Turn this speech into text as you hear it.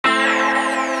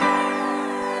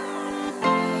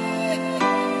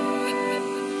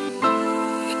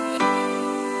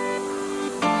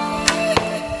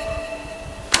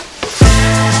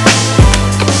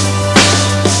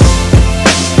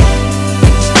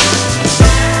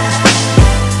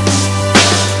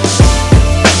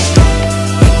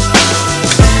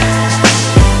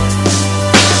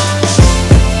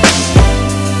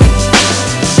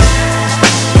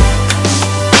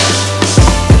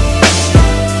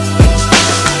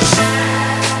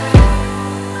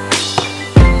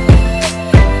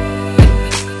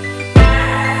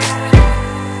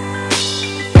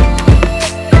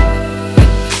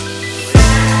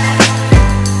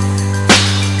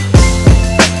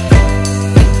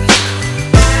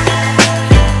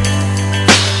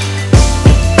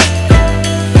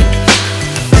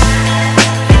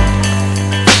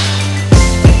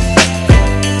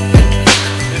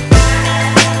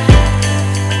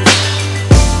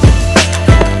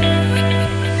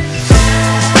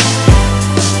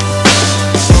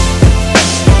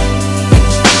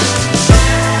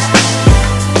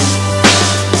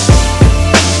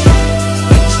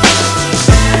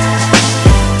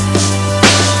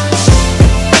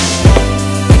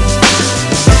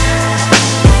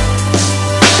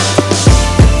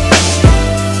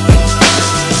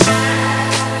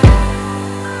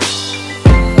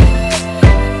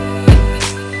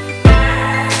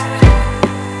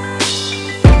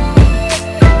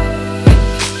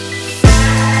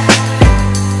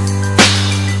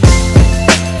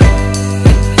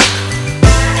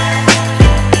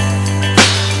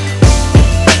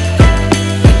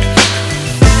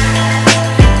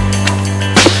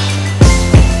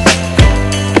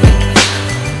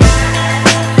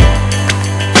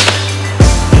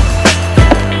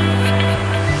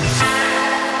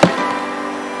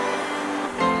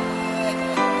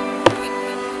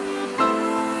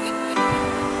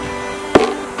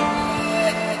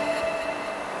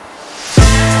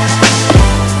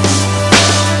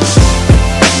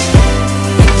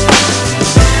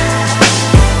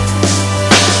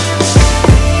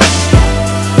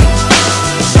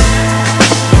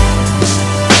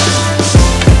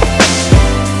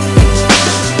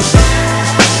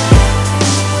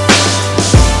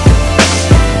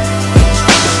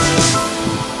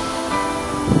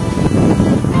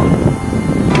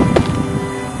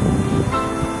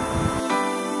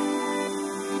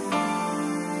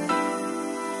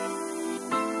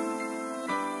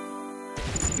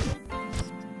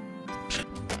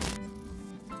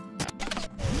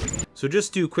So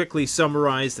just to quickly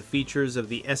summarize the features of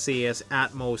the SAS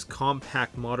Atmos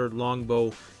compact modern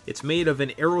longbow, it's made of an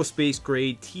aerospace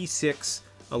grade T6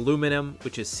 aluminum,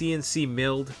 which is CNC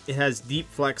milled. It has deep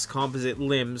flex composite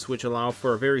limbs, which allow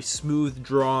for a very smooth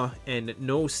draw and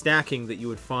no stacking that you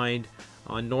would find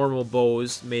on normal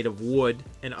bows made of wood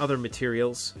and other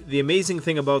materials. The amazing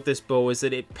thing about this bow is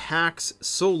that it packs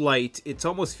so light, it's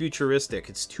almost futuristic.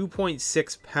 It's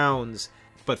 2.6 pounds,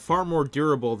 but far more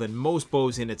durable than most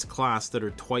bows in its class that are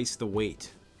twice the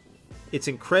weight. It's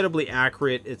incredibly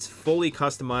accurate, it's fully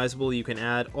customizable. You can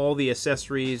add all the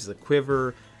accessories, the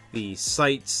quiver, the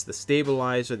sights, the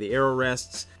stabilizer, the arrow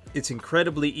rests. It's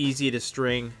incredibly easy to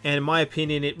string, and in my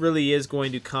opinion, it really is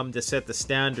going to come to set the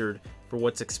standard for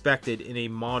what's expected in a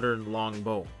modern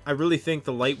longbow. I really think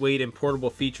the lightweight and portable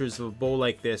features of a bow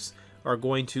like this are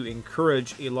going to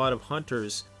encourage a lot of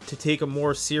hunters to take a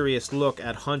more serious look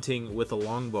at hunting with a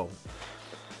longbow.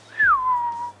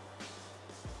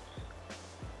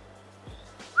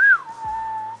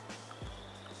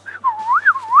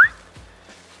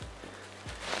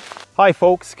 Hi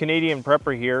folks, Canadian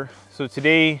Prepper here. So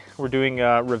today we're doing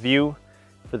a review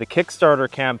for the Kickstarter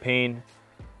campaign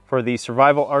for the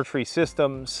Survival Archery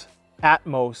Systems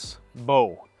Atmos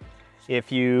bow.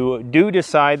 If you do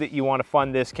decide that you want to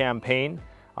fund this campaign,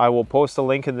 I will post a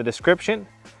link in the description.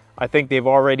 I think they've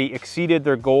already exceeded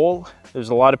their goal. There's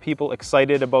a lot of people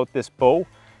excited about this bow,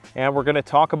 and we're going to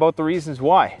talk about the reasons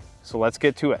why. So let's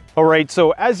get to it. All right,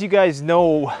 so as you guys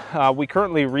know, we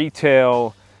currently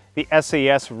retail the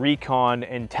SAS Recon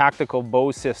and Tactical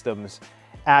Bow Systems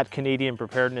at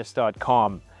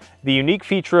CanadianPreparedness.com. The unique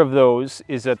feature of those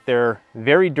is that they're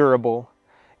very durable.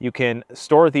 You can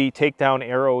store the takedown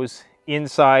arrows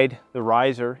inside the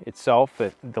riser itself.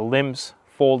 The limbs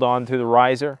fold onto the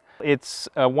riser. It's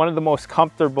one of the most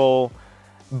comfortable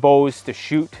bows to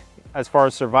shoot as far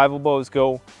as survival bows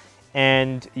go,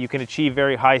 and you can achieve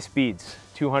very high speeds,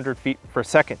 200 feet per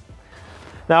second.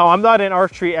 Now, I'm not an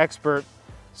archery expert,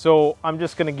 so I'm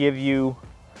just going to give you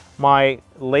my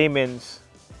layman's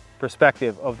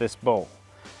perspective of this bow.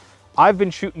 I've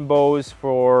been shooting bows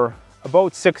for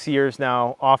about 6 years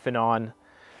now, off and on.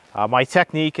 My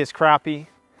technique is crappy,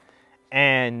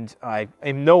 and I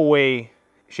in no way,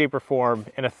 shape or form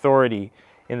an authority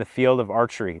in the field of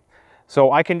archery.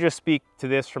 So I can just speak to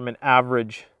this from an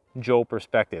average Joe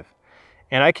perspective.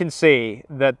 And I can say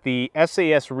that the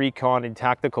SAS Recon and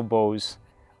Tactical bows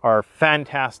are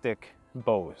fantastic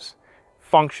bows.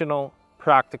 Functional,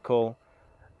 practical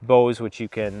bows which you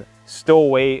can stow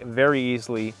away very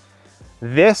easily.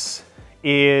 This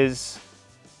is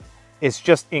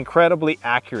just incredibly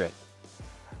accurate.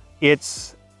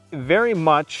 It's very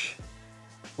much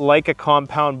like a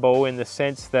compound bow in the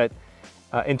sense that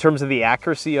in terms of the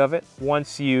accuracy of it,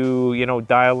 once you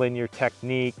dial in your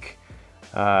technique,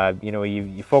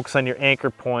 you focus on your anchor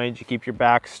point, you keep your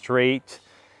back straight,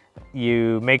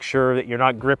 you make sure that you're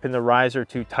not gripping the riser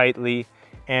too tightly,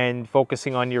 and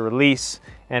focusing on your release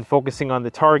and focusing on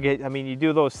the target. I mean, you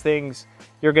do those things,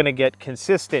 you're going to get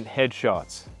consistent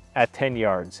headshots at 10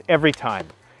 yards every time.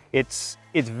 It's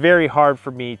very hard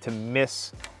for me to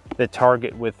miss the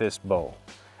target with this bow.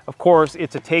 Of course,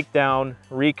 it's a takedown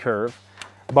recurve,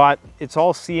 but it's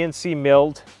all CNC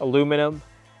milled aluminum,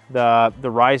 the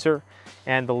riser,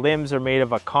 and the limbs are made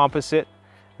of a composite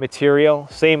material,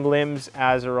 same limbs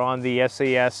as are on the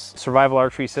SAS Survival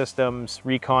Archery Systems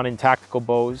Recon and Tactical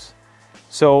bows.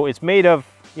 So it's made of,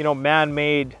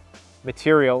 man-made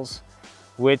materials,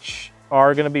 which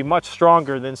are going to be much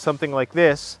stronger than something like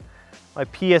this, my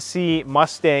PSC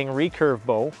Mustang recurve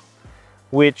bow,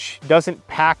 which doesn't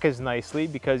pack as nicely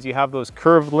because you have those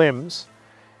curved limbs.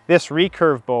 This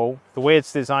recurve bow, the way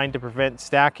it's designed to prevent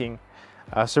stacking,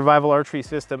 Survival Archery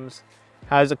Systems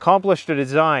has accomplished a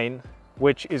design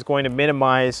which is going to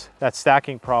minimize that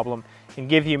stacking problem and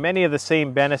give you many of the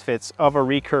same benefits of a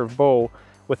recurve bow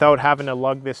without having to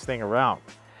lug this thing around.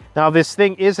 Now, this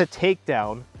thing is a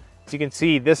takedown. As you can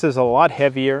see, this is a lot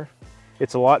heavier,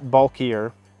 it's a lot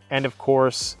bulkier, and of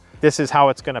course, this is how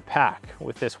it's going to pack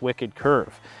with this wicked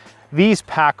curve. These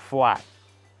pack flat,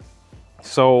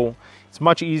 so it's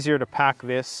much easier to pack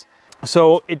this.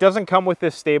 So it doesn't come with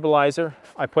this stabilizer.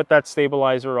 I put that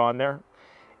stabilizer on there.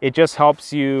 It just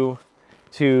helps you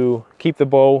to keep the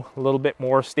bow a little bit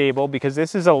more stable because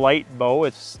this is a light bow.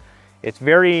 It's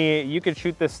very, you can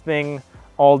shoot this thing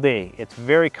all day. It's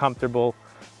very comfortable,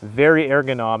 very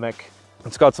ergonomic.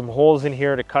 It's got some holes in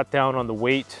here to cut down on the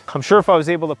weight. I'm sure if I was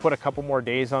able to put a couple more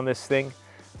days on this thing,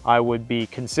 I would be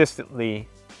consistently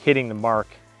hitting the mark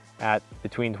at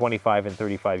between 25 and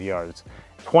 35 yards.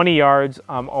 20 yards,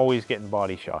 I'm always getting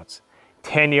body shots.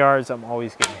 10 yards, I'm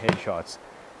always getting headshots.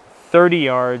 30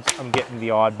 yards, I'm getting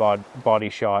the odd body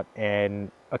shot, and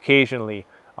occasionally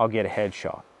I'll get a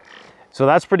headshot. So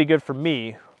that's pretty good for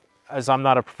me, as I'm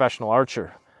not a professional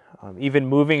archer. Even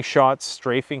moving shots,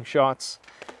 strafing shots,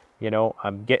 you know,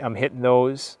 I'm hitting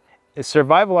those.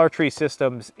 Survival Archery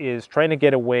Systems is trying to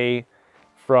get away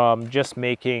from just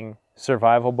making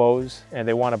survival bows, and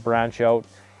they want to branch out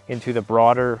into the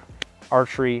broader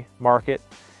archery market.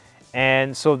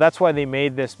 And so that's why they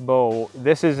made this bow.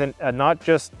 This isn't not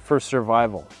just for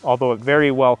survival, although it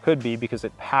very well could be because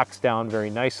it packs down very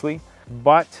nicely,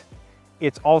 but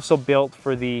it's also built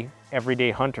for the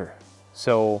everyday hunter.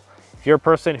 So if you're a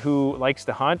person who likes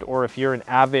to hunt, or if you're an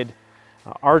avid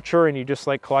archer and you just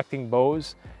like collecting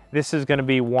bows, this is going to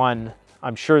be one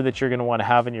I'm sure that you're going to want to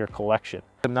have in your collection.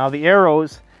 Now the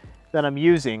arrows that I'm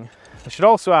using, I should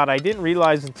also add, I didn't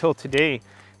realize until today,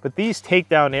 but these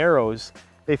takedown arrows,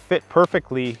 they fit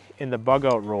perfectly in the bug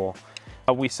out roll.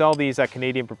 We sell these at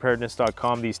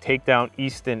CanadianPreparedness.com, these takedown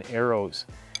Easton arrows.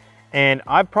 And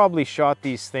I've probably shot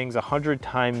these things 100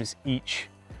 times each.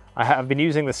 I have been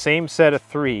using the same set of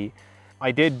 3.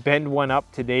 I did bend one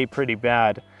up today pretty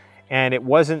bad, and it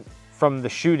wasn't from the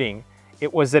shooting,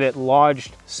 it was that it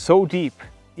lodged so deep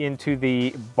into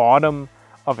the bottom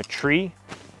of a tree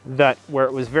that where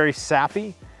it was very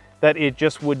sappy that it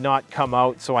just would not come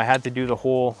out. So I had to do the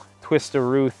whole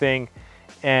twistaroo thing,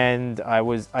 and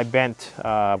I bent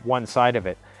one side of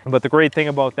it. But the great thing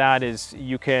about that is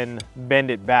you can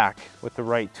bend it back with the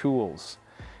right tools.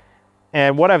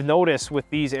 And what I've noticed with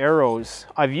these arrows,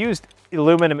 I've used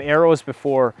aluminum arrows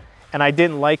before and I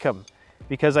didn't like them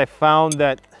because I found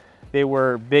that they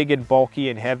were big and bulky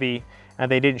and heavy,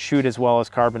 and they didn't shoot as well as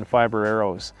carbon fiber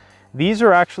arrows. These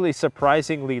are actually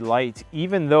surprisingly light,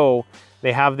 even though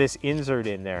they have this insert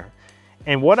in there.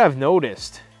 And what I've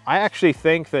noticed, I actually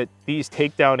think that these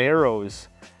takedown arrows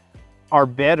are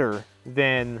better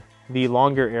than the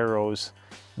longer arrows,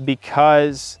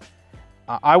 because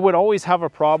I would always have a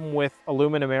problem with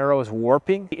aluminum arrows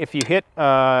warping. If you hit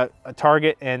a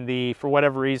target and for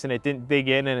whatever reason it didn't dig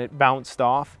in and it bounced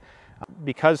off,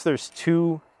 because there's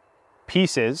 2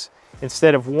 pieces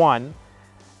instead of 1,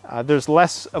 there's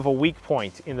less of a weak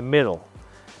point in the middle.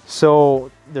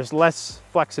 So there's less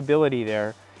flexibility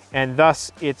there, and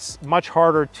thus it's much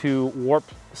harder to warp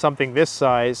something this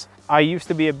size. I used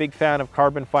to be a big fan of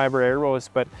carbon fiber arrows,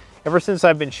 but ever since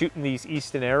I've been shooting these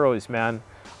Easton arrows, man,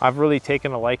 I've really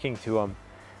taken a liking to them.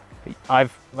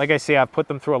 Like I say, I've put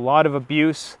them through a lot of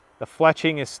abuse. The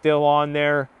fletching is still on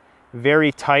there,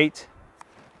 very tight.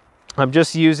 I'm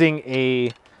just using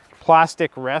a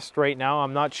plastic rest right now.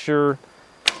 I'm not sure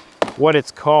what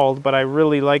it's called, but I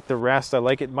really like the rest. I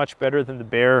like it much better than the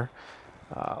bare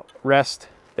rest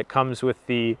that comes with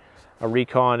the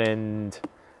Recon and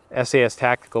SAS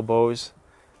tactical bows.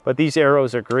 But these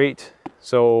arrows are great.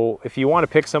 So if you want to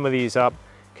pick some of these up,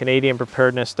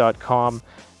 CanadianPreparedness.com.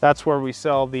 That's where we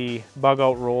sell the bug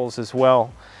out rolls as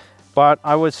well. But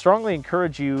I would strongly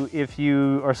encourage you, if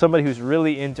you are somebody who's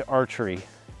really into archery,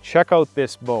 check out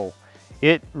this bow.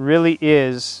 It really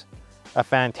is a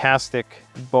fantastic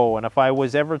bow. And if I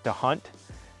was ever to hunt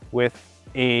with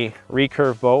a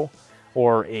recurve bow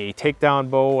or a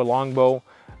takedown bow, a long bow,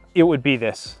 it would be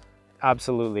this.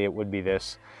 Absolutely, it would be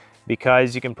this.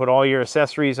 Because you can put all your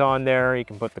accessories on there. You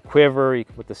can put the quiver, you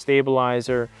can put the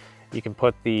stabilizer, you can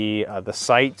put the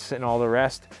sights and all the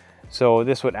rest. So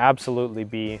this would absolutely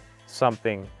be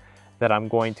something that I'm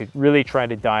going to really try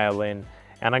to dial in.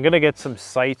 And I'm gonna get some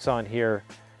sights on here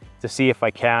to see if I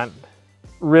can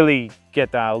really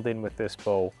get dialed in with this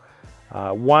bow.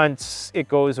 Once it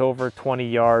goes over 20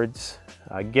 yards,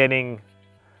 getting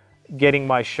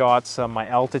my shots, my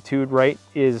altitude right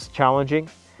is challenging.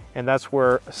 And that's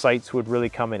where sights would really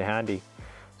come in handy.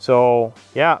 So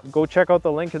yeah, go check out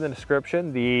the link in the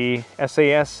description, the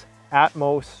SAS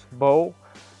Atmos bow,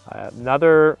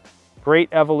 another great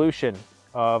evolution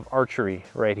of archery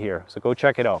right here. So go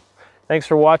check it out. Thanks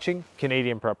for watching.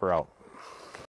 Canadian Prepper out.